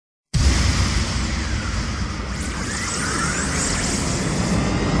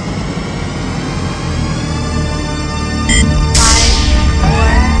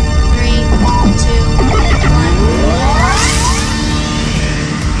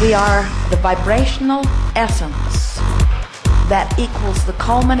We are the vibrational essence that equals the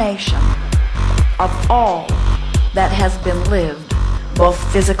culmination of all that has been lived, both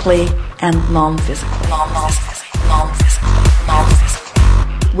physically and non-physically.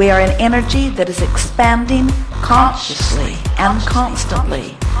 We are an energy that is expanding consciously and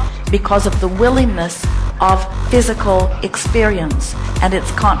constantly because of the willingness of physical experience and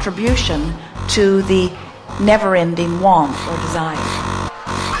its contribution to the never-ending want or desire.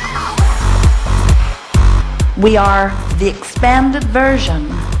 We are the expanded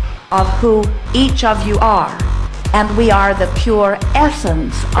version of who each of you are, and we are the pure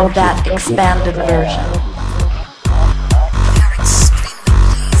essence of that expanded version.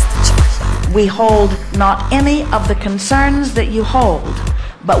 We hold not any of the concerns that you hold,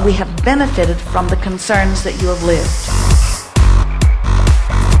 but we have benefited from the concerns that you have lived.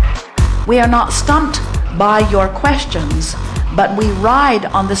 We are not stumped by your questions, but we ride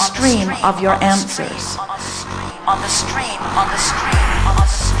on the stream of your answers.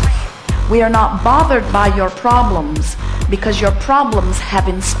 We are not bothered by your problems because your problems have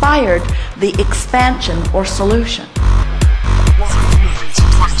inspired the expansion or solution.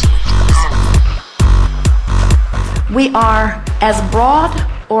 We are as broad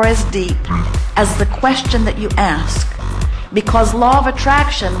or as deep as the question that you ask, because law of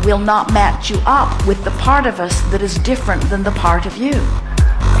attraction will not match you up with the part of us that is different than the part of you.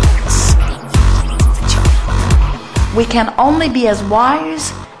 We can only be as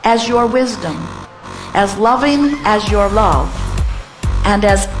wise as your wisdom, as loving as your love, and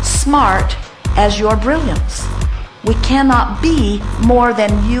as smart as your brilliance. We cannot be more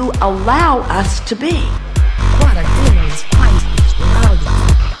than you allow us to be.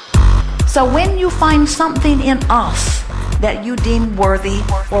 So when you find something in us that you deem worthy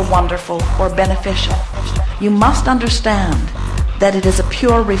or wonderful or beneficial, you must understand that it is a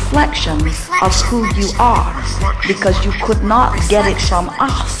pure reflection of who you are, because you could not get it from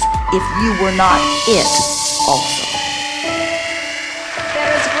us if you were not it also.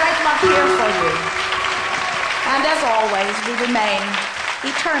 There is great love here for you, and as always we remain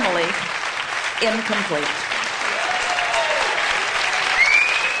eternally incomplete.